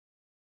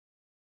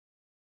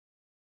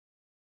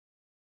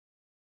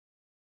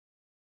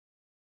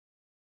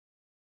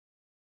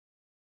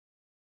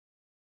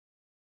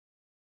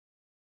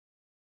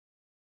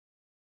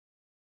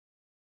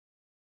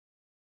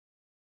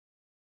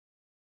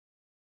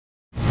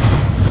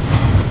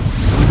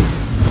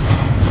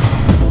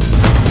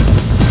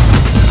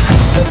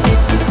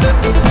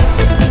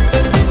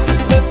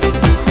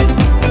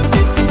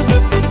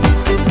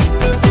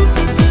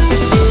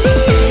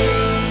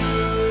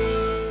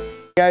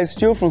Guys,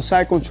 still from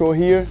side control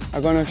here.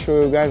 I'm gonna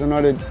show you guys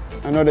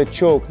another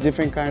choke,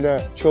 different kind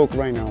of choke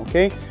right now,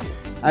 okay?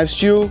 I'm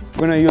still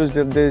gonna use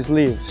the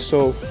sleeve.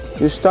 So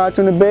you start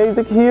on the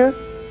basic here,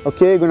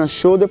 okay? Gonna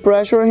show the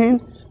pressure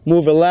in,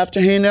 move the left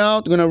hand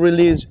out, gonna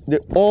release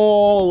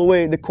all the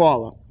way the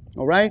collar,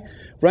 all right?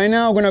 Right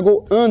now I'm gonna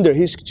go under.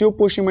 He's still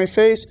pushing my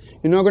face.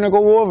 You're not gonna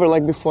go over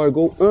like before,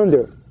 go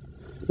under.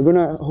 You're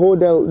gonna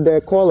hold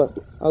the collar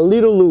a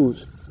little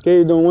loose, okay?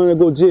 You don't wanna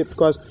go deep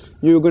because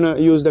you're gonna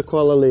use the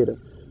collar later.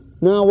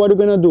 Now what you're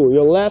gonna do,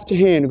 your left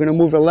hand, you're gonna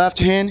move your left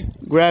hand,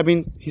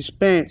 grabbing his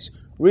pants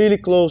really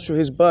close to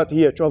his butt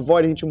here to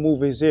avoid him to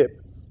move his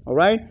hip, all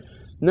right?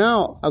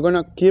 Now I'm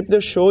gonna keep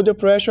the shoulder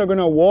pressure. I'm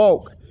gonna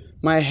walk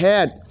my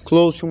head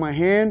close to my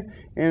hand,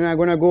 and I'm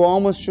gonna go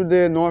almost to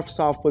the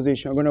north-south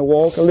position. I'm gonna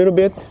walk a little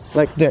bit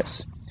like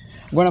this.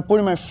 I'm gonna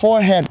put my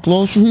forehead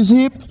close to his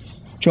hip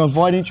to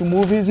avoid him to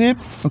move his hip,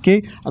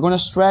 okay? I'm gonna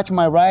stretch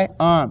my right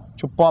arm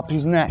to pop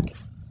his neck,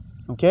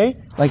 okay?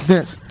 Like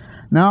this.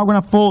 Now I'm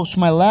gonna post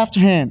my left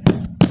hand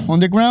on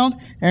the ground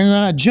and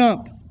I'm gonna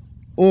jump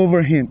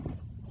over him.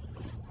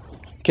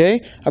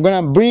 Okay? I'm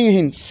gonna bring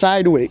him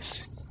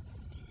sideways.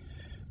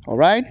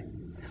 Alright?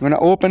 I'm gonna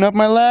open up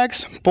my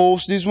legs,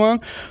 post this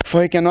one,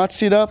 for he cannot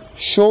sit up,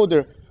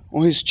 shoulder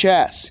on his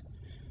chest.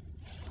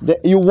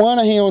 You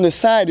want him on the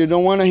side, you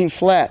don't want him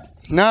flat.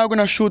 Now I'm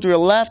gonna shoot with your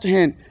left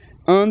hand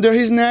under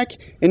his neck,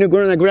 and you're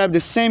gonna grab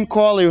the same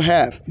collar you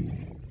have.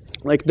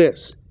 Like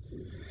this.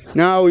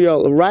 Now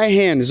your right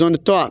hand is on the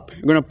top.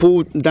 You're gonna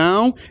pull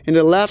down, and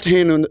the left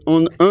hand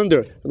on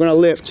under. You're gonna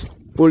lift,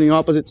 pulling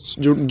opposite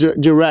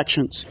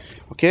directions.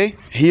 Okay?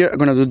 Here I'm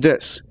gonna do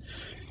this.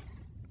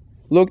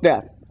 Look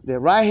that. The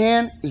right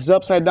hand is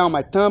upside down.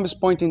 My thumb is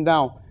pointing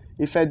down.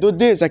 If I do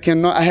this, I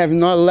have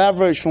no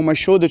leverage from my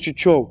shoulder to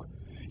choke.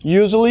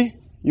 Usually,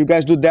 you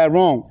guys do that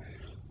wrong.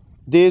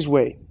 This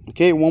way.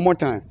 Okay? One more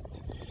time.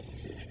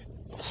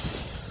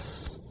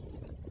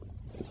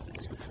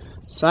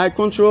 Side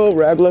control,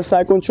 regular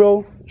side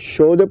control,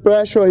 shoulder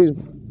pressure, he's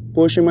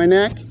pushing my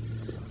neck.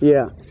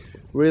 Yeah.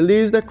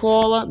 Release the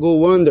collar,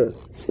 go under.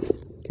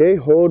 Okay,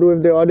 hold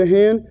with the other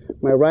hand,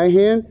 my right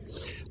hand.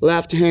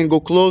 Left hand,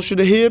 go close to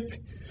the hip.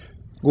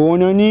 Go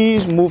on your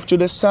knees, move to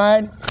the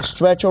side.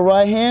 Stretch your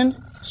right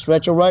hand,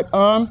 stretch your right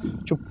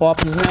arm to pop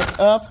his neck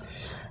up.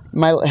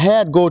 My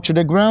head go to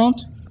the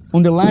ground.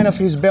 On the line of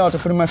his belt, I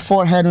put my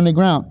forehead on the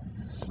ground.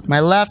 My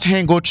left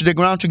hand go to the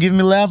ground to give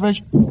me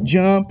leverage.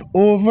 Jump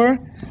over,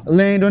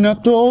 land on your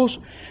toes,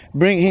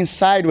 bring him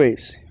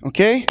sideways,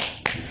 okay?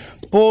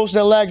 Pulse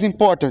the legs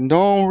important.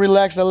 Don't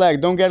relax the leg.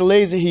 Don't get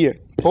lazy here.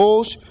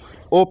 Pulse,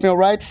 open your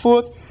right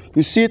foot.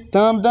 You see,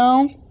 thumb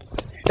down,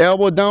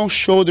 elbow down,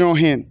 shoulder on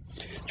him.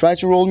 Try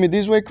to roll me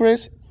this way,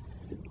 Chris.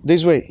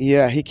 This way.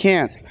 Yeah, he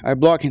can't. I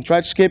block him. Try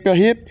to escape your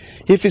hip.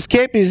 If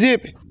escape his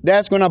hip,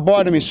 that's gonna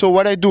bother me. So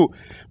what I do,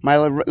 my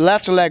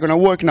left leg gonna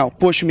work now.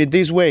 Push me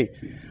this way.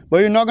 But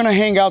you're not gonna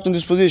hang out in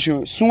this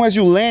position. As soon as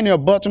you land your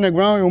butt on the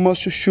ground, you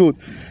must shoot.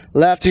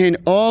 Left hand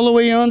all the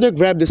way under,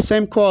 grab the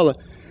same collar.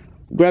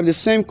 Grab the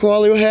same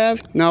collar you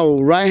have. Now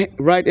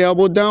right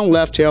elbow down,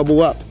 left elbow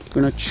up.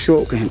 Gonna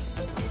choke him.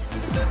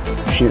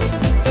 Here.